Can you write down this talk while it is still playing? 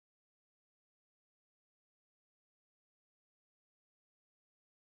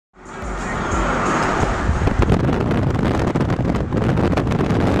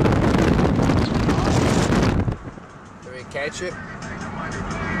catch it.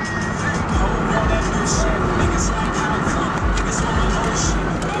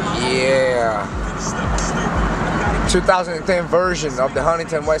 Yeah. 2010 version of the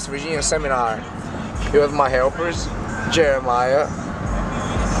Huntington, West Virginia seminar. Here with my helpers, Jeremiah.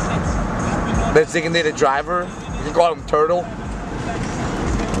 The designated driver. You can call him Turtle.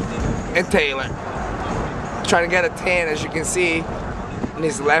 And Taylor. Trying to get a tan, as you can see, in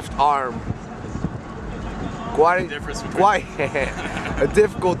his left arm. Quite a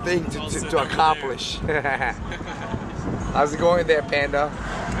difficult thing to accomplish. How's it going there, Panda?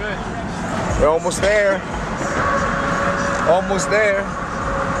 Good. We're almost there. Almost there.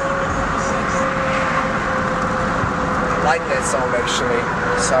 I like that song actually.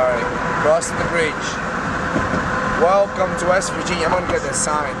 Sorry. Crossing the bridge. Welcome to West Virginia. I'm gonna get that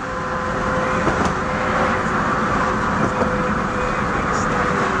sign.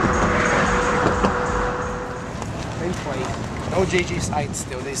 No JG sites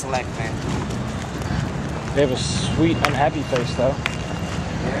still, they select, man. They have a sweet, unhappy face, though.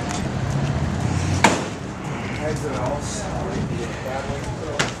 Yeah. Exit else.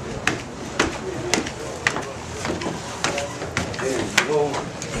 There you go.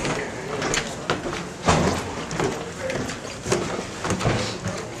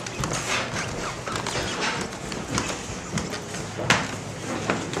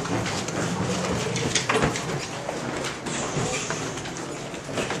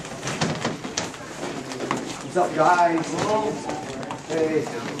 What's up, guys? Hey.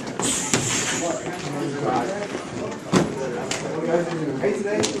 Hey,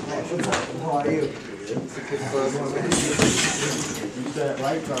 today? What's up? How are you?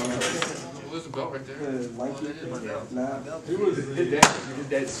 There's a belt right there.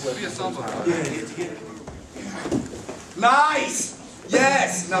 Nice!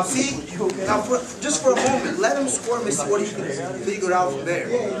 Yes! Now see, now just for a moment, let him score and see what he can figure out from there.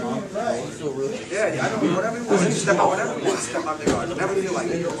 Yeah, I don't know, whatever he wants. Step out, whatever he wants. Step out the guard. Never feel like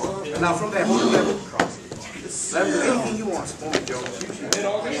it. Now from there, hold the level. Let him do anything he wants.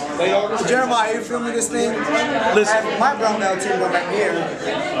 Jeremiah, you filming this thing? Listen, my brown belt team back here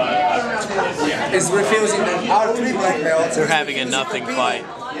is refusing our 3 black belts. We're having a nothing fight.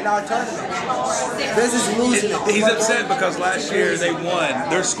 In our tournament. This is losing it. He's upset because last year they won,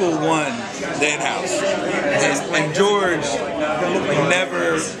 their school won the in-house. And George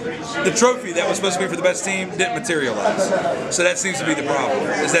never, the trophy that was supposed to be for the best team didn't materialize. So that seems to be the problem,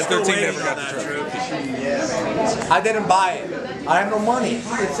 is that their team never got the trophy. I didn't buy it. I have no money.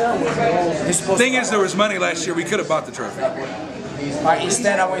 The thing is, there was money last year, we could have bought the trophy.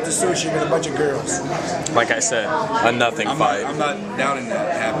 Instead, I went to sushi with a bunch of girls. Like I said, a nothing fight. I'm not doubting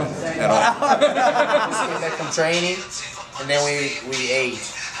that happened at all. We came back from training, and then we ate.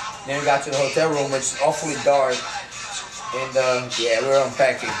 Then we got to the hotel room, which is awfully dark, and yeah, we were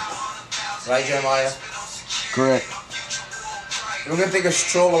unpacking. Right, Jeremiah? Correct. We're gonna take a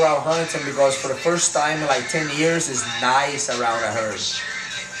stroll around Huntington because for the first time in like 10 years, it's nice around a herd.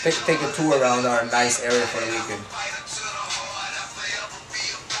 Take a tour around our nice area for the weekend.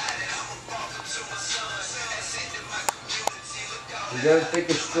 We're gonna take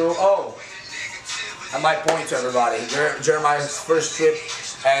a stroll. Oh, I might point to everybody. Jeremiah's first trip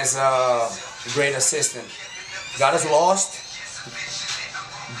as a great assistant. Got us lost.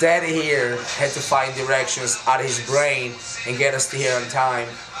 Daddy here had to find directions out of his brain and get us to here on time.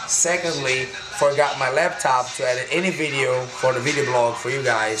 Secondly, forgot my laptop to edit any video for the video blog for you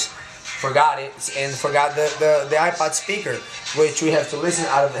guys. Forgot it and forgot the iPod speaker, which we have to listen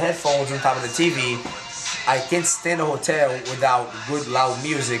out of the headphones on top of the TV. I can't stand a hotel without good loud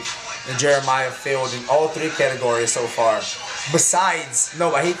music, and Jeremiah failed in all 3 categories so far. Besides, no,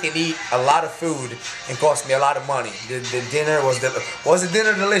 but he can eat a lot of food and cost me a lot of money. The dinner was the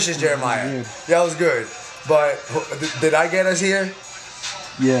dinner delicious, Jeremiah? Yeah, it was good. But did I get us here?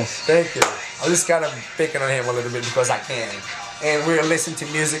 Yes. Thank you. I'm just kind of picking on him a little bit because I can. And we're listening to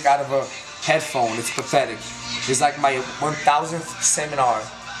music out of a headphone. It's pathetic. It's like my 1000th seminar,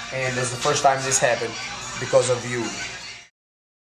 and it's the first time this happened because of you.